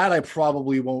that I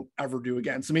probably won't ever do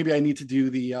again. So maybe I need to do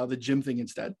the gym thing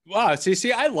instead. Wow.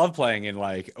 See, I love playing in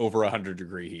like over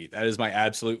 100-degree heat. That is my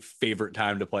absolute favorite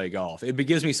time to play golf. It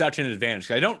gives me such an advantage.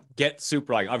 I don't get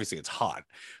super, like, obviously it's hot,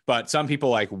 but some people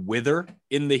like wither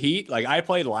in the heat. Like I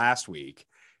played last week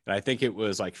and I think it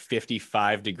was like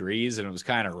 55 degrees and it was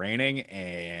kind of raining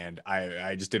and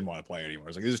I just didn't want to play anymore. I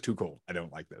was like, this is too cold. I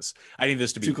don't like this. I need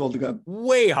this to be too cold to go.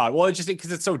 Way hot. Well, it's just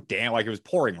because it's so damn, like it was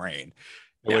pouring rain,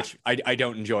 which I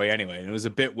don't enjoy anyway. And it was a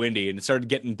bit windy and it started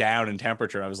getting down in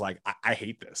temperature. I was like, I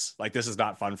hate this. Like, this is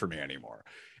not fun for me anymore.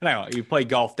 And I know you play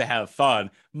golf to have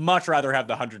fun. Much rather have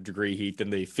the 100-degree heat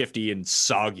than the 50 and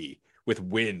soggy with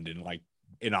wind and like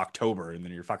in October and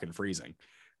then you're fucking freezing.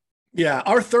 Yeah,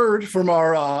 our third from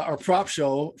our prop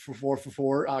show for 4 for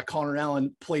 4, Connor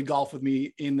Allen played golf with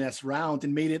me in this round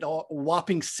and made it a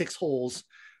whopping 6 holes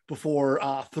before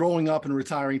throwing up and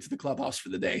retiring to the clubhouse for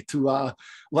the day to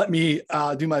let me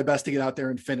do my best to get out there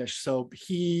and finish. So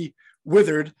he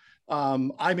withered.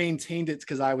 I maintained it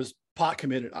because I was pot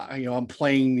committed. I'm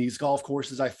playing these golf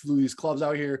courses. I flew these clubs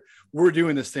out here. We're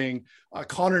doing this thing.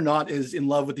 Connor not as in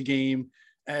love with the game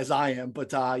as I am,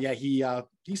 but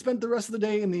he spent the rest of the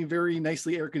day in the very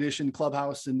nicely air-conditioned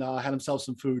clubhouse and had himself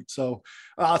some food. So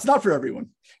it's not for everyone.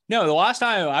 No, the last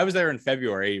time I was there in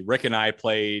February, Rick and I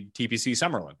played TPC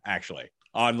Summerlin, actually,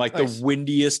 on like Nice. the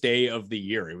windiest day of the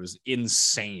year. It was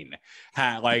insane.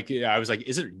 I was like,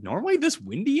 is it normally this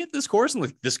windy at this course and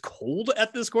like this cold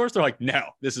at this course? They're like, no,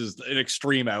 this is an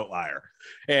extreme outlier.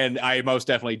 And I most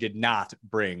definitely did not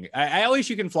bring, at least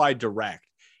you can fly direct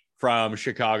from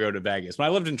Chicago to Vegas. When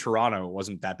I lived in Toronto, it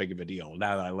wasn't that big of a deal.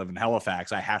 Now that I live in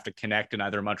Halifax, I have to connect in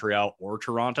either Montreal or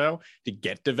Toronto to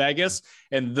get to Vegas.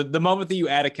 And the moment that you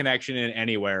add a connection in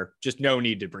anywhere, just no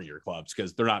need to bring your clubs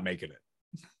because they're not making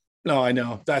it. No, I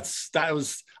know.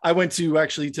 I went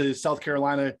to South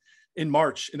Carolina in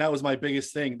March, and that was my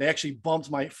biggest thing. They actually bumped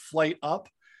my flight up.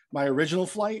 My original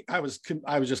flight, I was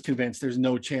just convinced there's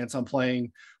no chance I'm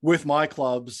playing with my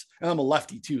clubs, and I'm a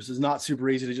lefty too, so it's not super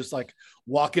easy to just like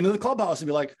walk into the clubhouse and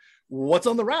be like, "What's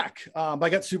on the rack?" But I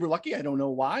got super lucky. I don't know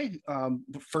why.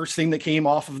 The first thing that came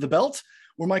off of the belt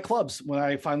were my clubs when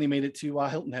I finally made it to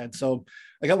Hilton Head. So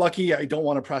I got lucky. I don't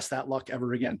want to press that luck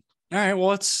ever again. All right.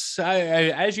 Well,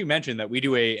 as you mentioned that we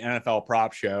do a NFL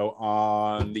prop show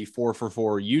on the 4 for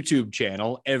 4 YouTube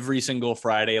channel every single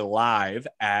Friday live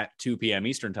at 2 p.m.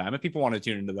 Eastern time. If people want to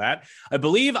tune into that, I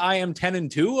believe I am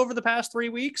 10-2 over the past 3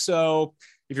 weeks. So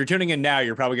if you're tuning in now,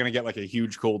 you're probably going to get like a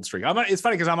huge cold streak. It's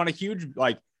funny because I'm on a huge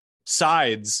like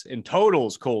sides and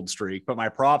totals cold streak, but my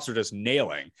props are just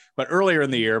nailing. But earlier in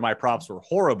the year, my props were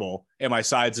horrible and my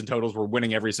sides and totals were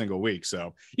winning every single week.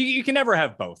 So you can never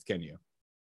have both, can you?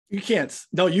 You can't.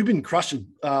 No, you've been crushing.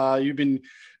 You've been,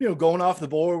 going off the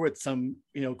board with some,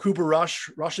 Cooper Rush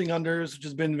rushing unders, which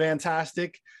has been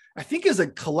fantastic. I think as a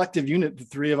collective unit, the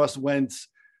three of us went,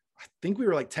 I think we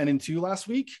were like 10-2 last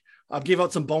week. I gave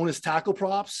out some bonus tackle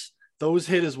props. Those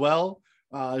hit as well.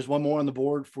 There's one more on the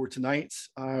board for tonight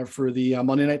for the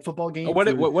Monday Night Football game. What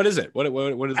is it? What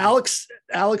is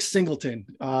Alex Singleton,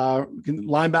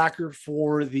 linebacker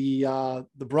for the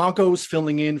Broncos,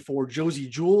 filling in for Josie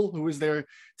Jewell, who is their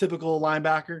typical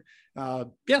linebacker.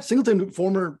 Singleton,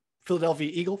 former Philadelphia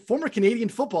Eagle, former Canadian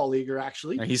Football Leaguer,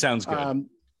 actually. He sounds good.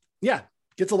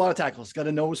 Gets a lot of tackles. Got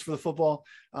a nose for the football,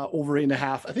 over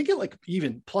 8.5. I think it like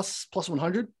even plus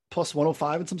 100, plus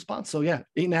 105 in some spots. So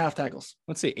 8.5 tackles.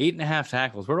 Let's see, 8.5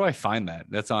 tackles. Where do I find that?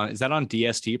 Is that on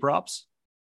DST props?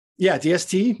 Yeah,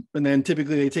 DST. And then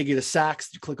typically they take you to sacks.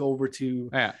 You click over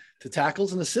to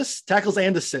tackles and assists. Tackles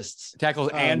and assists.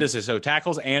 And assists. So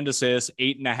tackles and assists,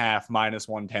 8.5 minus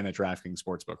 110 at DraftKings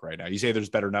Sportsbook right now. You say there's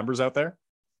better numbers out there?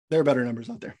 There are better numbers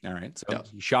out there. All right. So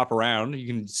you shop around. You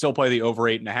can still play the over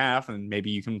 8.5, and maybe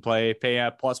you can pay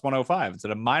at plus 105 instead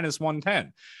of minus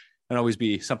 110. That'd always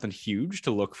be something huge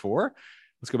to look for.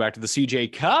 Let's go back to the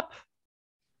CJ Cup.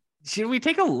 Should we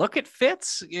take a look at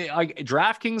Fitz? Like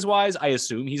DraftKings wise, I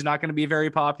assume he's not going to be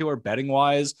very popular. Betting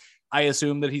wise, I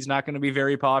assume that he's not going to be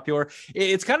very popular.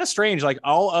 It's kind of strange. Like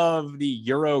all of the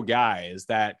Euro guys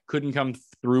that couldn't come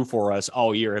through for us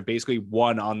all year have basically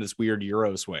won on this weird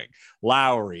Euro swing.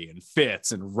 Lowry and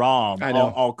Fitz and Rom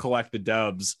all collect the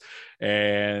dubs.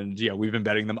 And we've been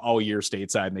betting them all year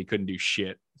stateside and they couldn't do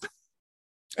shit.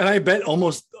 And I bet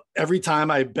almost every time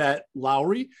I bet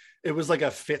Lowry, it was like a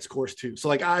Fitz course too. So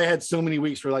like I had so many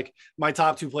weeks where like my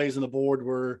top two plays on the board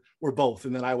were both.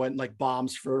 And then I went like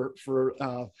bombs for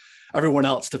everyone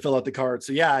else to fill out the card.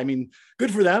 So I mean,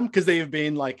 good for them because they've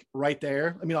been like right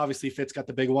there. I mean, obviously Fitz got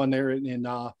the big one there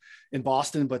in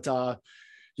Boston, but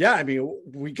Yeah, I mean,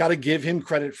 we got to give him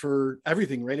credit for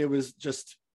everything, right? It was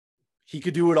just, he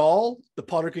could do it all. The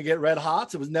putter could get red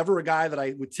hot. So it was never a guy that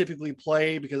I would typically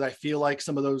play because I feel like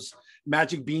some of those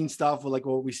magic bean stuff, like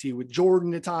what we see with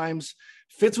Jordan at times,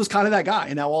 Fitz was kind of that guy.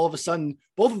 And now all of a sudden,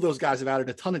 both of those guys have added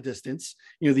a ton of distance.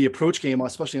 You know, the approach game,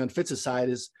 especially on Fitz's side,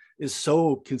 is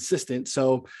so consistent.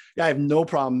 So yeah, I have no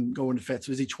problem going to Fitz.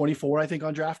 Was he 24, I think,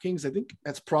 on DraftKings? I think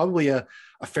that's probably a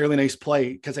fairly nice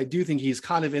play because I do think he's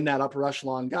kind of in that upper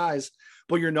echelon guys,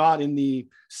 but you're not in the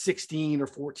 16 or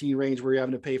 14 range where you're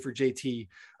having to pay for JT.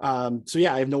 So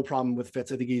yeah, I have no problem with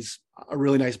Fitz. I think he's a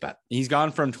really nice bet. He's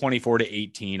gone from 24 to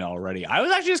 18 already. I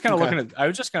was actually just kind of looking at, I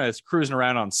was just kind of cruising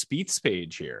around on Spieth's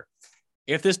page here.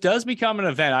 If this does become an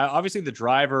event, obviously the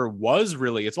driver was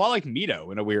really, it's a lot like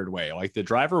Mito in a weird way. Like the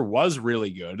driver was really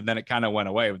good and then it kind of went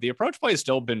away, but the approach play has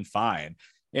still been fine.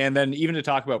 And then even to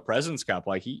talk about President's Cup,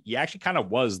 like he actually kind of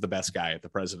was the best guy at the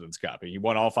President's Cup. He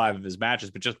won all 5 of his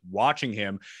matches, but just watching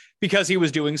him because he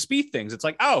was doing Spieth things, it's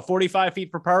like, oh, 45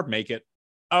 feet per par, make it.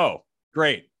 Oh,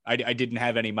 great. I didn't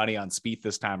have any money on Spieth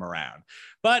this time around,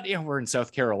 but you know, we're in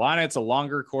South Carolina. It's a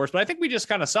longer course, but I think we just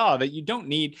kind of saw that you don't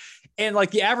need, and like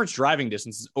the average driving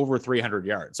distance is over 300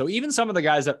 yards. So even some of the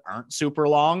guys that aren't super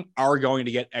long are going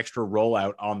to get extra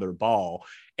rollout on their ball.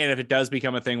 And if it does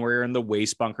become a thing where you're in the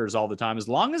waist bunkers all the time, as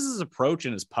long as his approach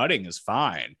and his putting is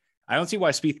fine, I don't see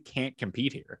why Spieth can't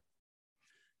compete here.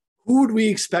 Who would we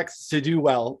expect to do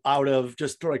well out of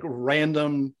just like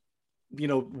random, you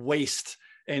know, waste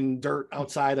and dirt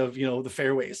outside of, you know, the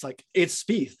fairways? Like it's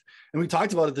Spieth. And we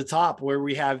talked about at the top where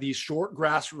we have these short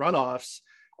grass runoffs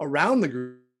around the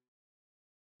group.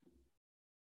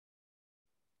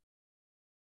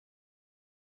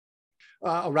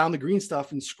 Around the green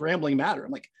stuff and scrambling matter.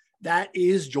 I'm like, that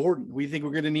is Jordan. We think we're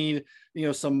going to need, you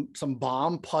know, some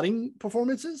bomb putting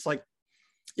performances. Like,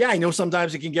 yeah, I know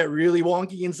sometimes it can get really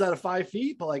wonky inside of 5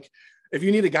 feet, but like, if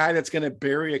you need a guy that's going to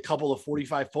bury a couple of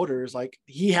 45 footers, like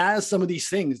he has some of these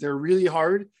things. They're really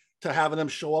hard to having them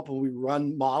show up when we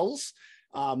run models.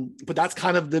 But that's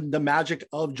kind of the magic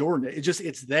of Jordan.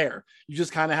 It's there. You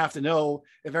just kind of have to know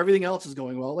if everything else is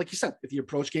going well. Like you said, if the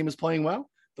approach game is playing well,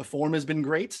 the form has been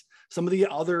great. Some of the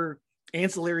other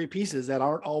ancillary pieces that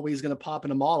aren't always going to pop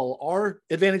in a model are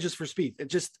advantages for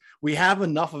Spieth. We have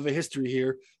enough of a history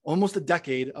here, almost a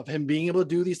decade of him being able to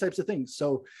do these types of things.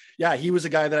 So yeah, he was a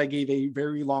guy that I gave a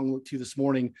very long look to this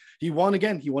morning. He won in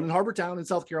Harbortown in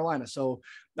South Carolina. So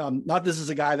not this is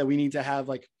a guy that we need to have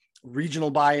like regional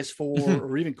bias for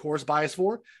or even course bias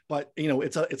for, but you know,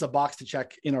 it's a box to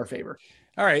check in our favor.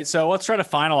 All right, so let's try to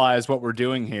finalize what we're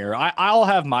doing here. I'll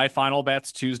have my final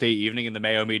bets Tuesday evening in the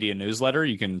Mayo Media newsletter.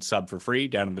 You can sub for free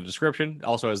down in the description.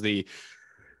 Also has the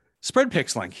Spread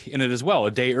Picks link in it as well,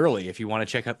 a day early, if you want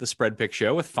to check out the Spread Pick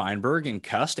show with Feinberg and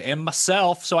Cust and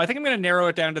myself. So I think I'm going to narrow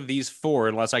it down to these 4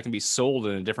 unless I can be sold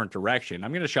in a different direction.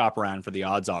 I'm going to shop around for the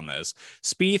odds on this.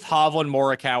 Spieth, Hovland,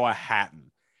 Morikawa,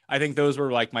 Hatton. I think those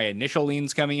were like my initial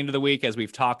leans coming into the week as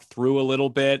we've talked through a little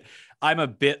bit. I'm a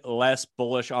bit less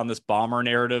bullish on this bomber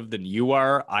narrative than you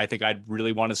are. I think I'd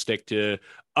really want to stick to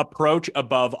approach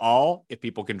above all. If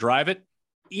people can drive it,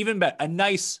 even better. A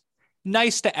nice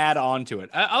to add on to it.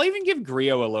 I'll even give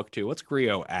Griot a look too. What's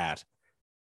Griot at?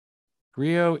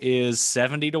 Griot is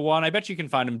 70 to 1. I bet you can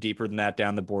find him deeper than that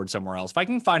down the board somewhere else. If I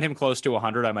can find him close to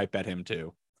 100, I might bet him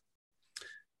too.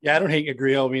 Yeah, I don't hate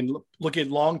Griot. I mean, look at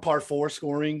long par 4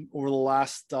 scoring over the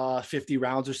last 50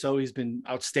 rounds or so. He's been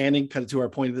outstanding, kind of to our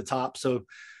point at the top. So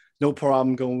no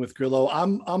problem going with Grillo.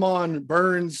 I'm on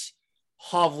Burns,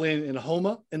 Hovland, and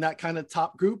Homa in that kind of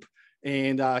top group.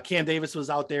 And Cam Davis was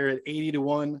out there at 80 to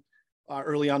 1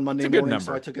 early on Monday morning.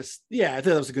 So I thought that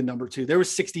was a good number too. There was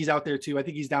 60s out there too. I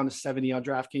think he's down to 70 on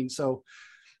DraftKings. So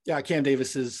yeah, Cam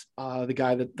Davis is the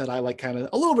guy that I like kind of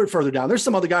a little bit further down. There's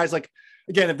some other guys like,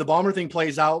 again, if the bomber thing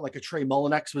plays out, like a Trey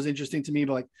Mullinex was interesting to me,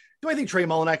 but like, do I think Trey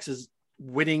Mullinex is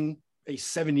winning a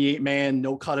 78-man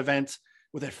no-cut event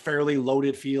with a fairly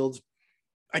loaded field?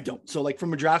 I don't. So like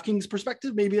from a DraftKings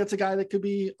perspective, maybe that's a guy that could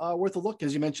be worth a look.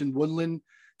 As you mentioned, Woodland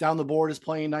down the board is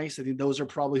playing nice. I think those are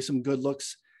probably some good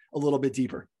looks a little bit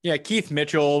deeper. Yeah, Keith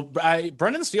Mitchell.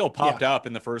 Brendan Steele popped up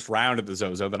in the first round of the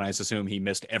Zozo. Then I assume he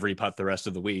missed every putt the rest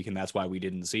of the week, and that's why we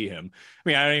didn't see him. I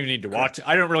mean, I don't even need to watch.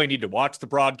 I don't really need to watch the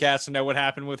broadcast to know what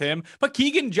happened with him. But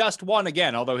Keegan just won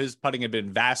again, although his putting had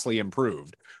been vastly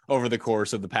improved over the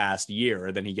course of the past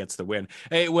year. Then he gets the win.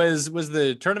 It was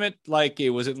the tournament like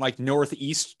it was in like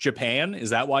Northeast Japan.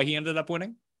 Is that why he ended up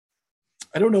winning?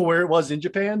 I don't know where it was in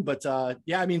Japan, but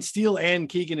yeah, I mean, Steele and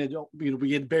Keegan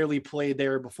we had barely played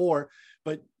there before,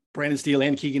 but Brandon Steele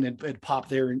and Keegan had popped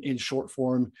there in short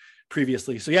form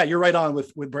previously. So yeah, you're right on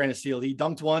with Brandon Steele. He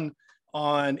dunked one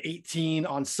on 18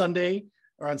 on Sunday.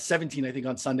 around 17, I think,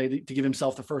 on Sunday to give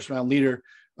himself the first round leader,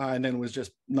 and then was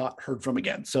just not heard from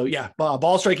again. So yeah,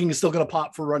 ball striking is still going to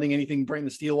pop for running anything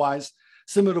Brandon Steele wise,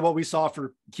 similar to what we saw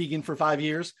for Keegan for 5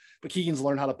 years, but Keegan's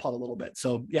learned how to putt a little bit.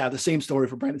 So yeah, the same story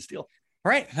for Brandon Steele.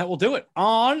 All right, that will do it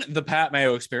on the Pat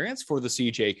Mayo Experience for the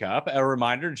CJ Cup. A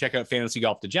reminder to check out Fantasy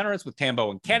Golf Degenerates with Tambo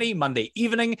and Kenny Monday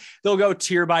evening. They'll go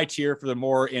tier by tier for the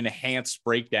more enhanced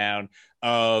breakdown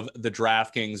of the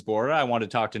DraftKings board. I want to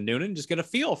talk to Noonan, just get a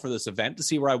feel for this event to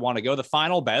see where I want to go. The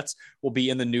final bets will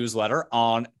be in the newsletter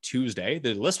on Tuesday.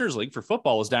 The Listeners League for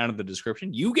football is down in the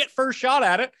description. You get first shot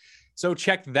at it. So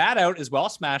check that out as well.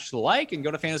 Smash the like and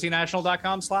go to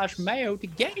fantasynational.com/Mayo to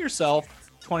get yourself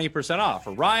 20% off.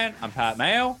 For Ryan, I'm Pat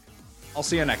Mayo. I'll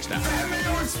see you next time. Pat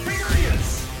Mayo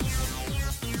Experience.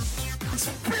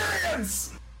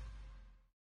 Experience.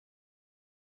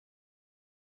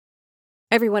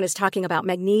 Everyone is talking about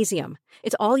magnesium.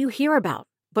 It's all you hear about.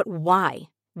 But why?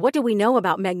 What do we know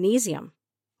about magnesium?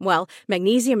 Well,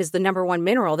 magnesium is the number one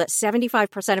mineral that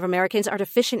 75% of Americans are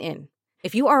deficient in.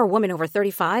 If you are a woman over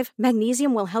 35,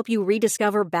 magnesium will help you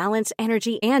rediscover balance,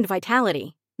 energy, and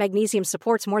vitality. Magnesium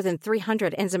supports more than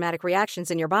 300 enzymatic reactions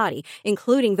in your body,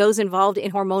 including those involved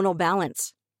in hormonal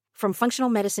balance. From functional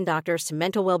medicine doctors to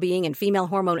mental well-being and female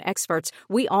hormone experts,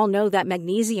 we all know that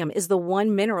magnesium is the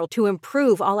one mineral to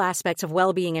improve all aspects of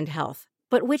well-being and health.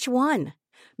 But which one?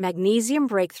 Magnesium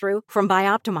Breakthrough from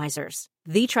Bioptimizers,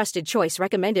 the trusted choice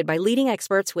recommended by leading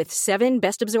experts with 7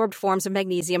 best-absorbed forms of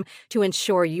magnesium to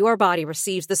ensure your body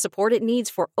receives the support it needs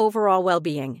for overall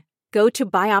well-being. Go to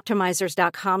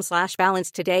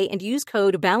bioptimizers.com/balance today and use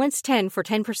code BALANCE10 for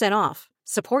 10% off.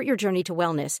 Support your journey to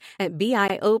wellness at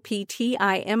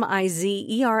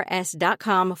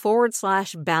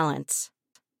bioptimizers.com/balance.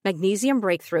 Magnesium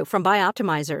Breakthrough from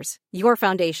Bioptimizers, your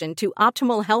foundation to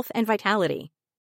optimal health and vitality.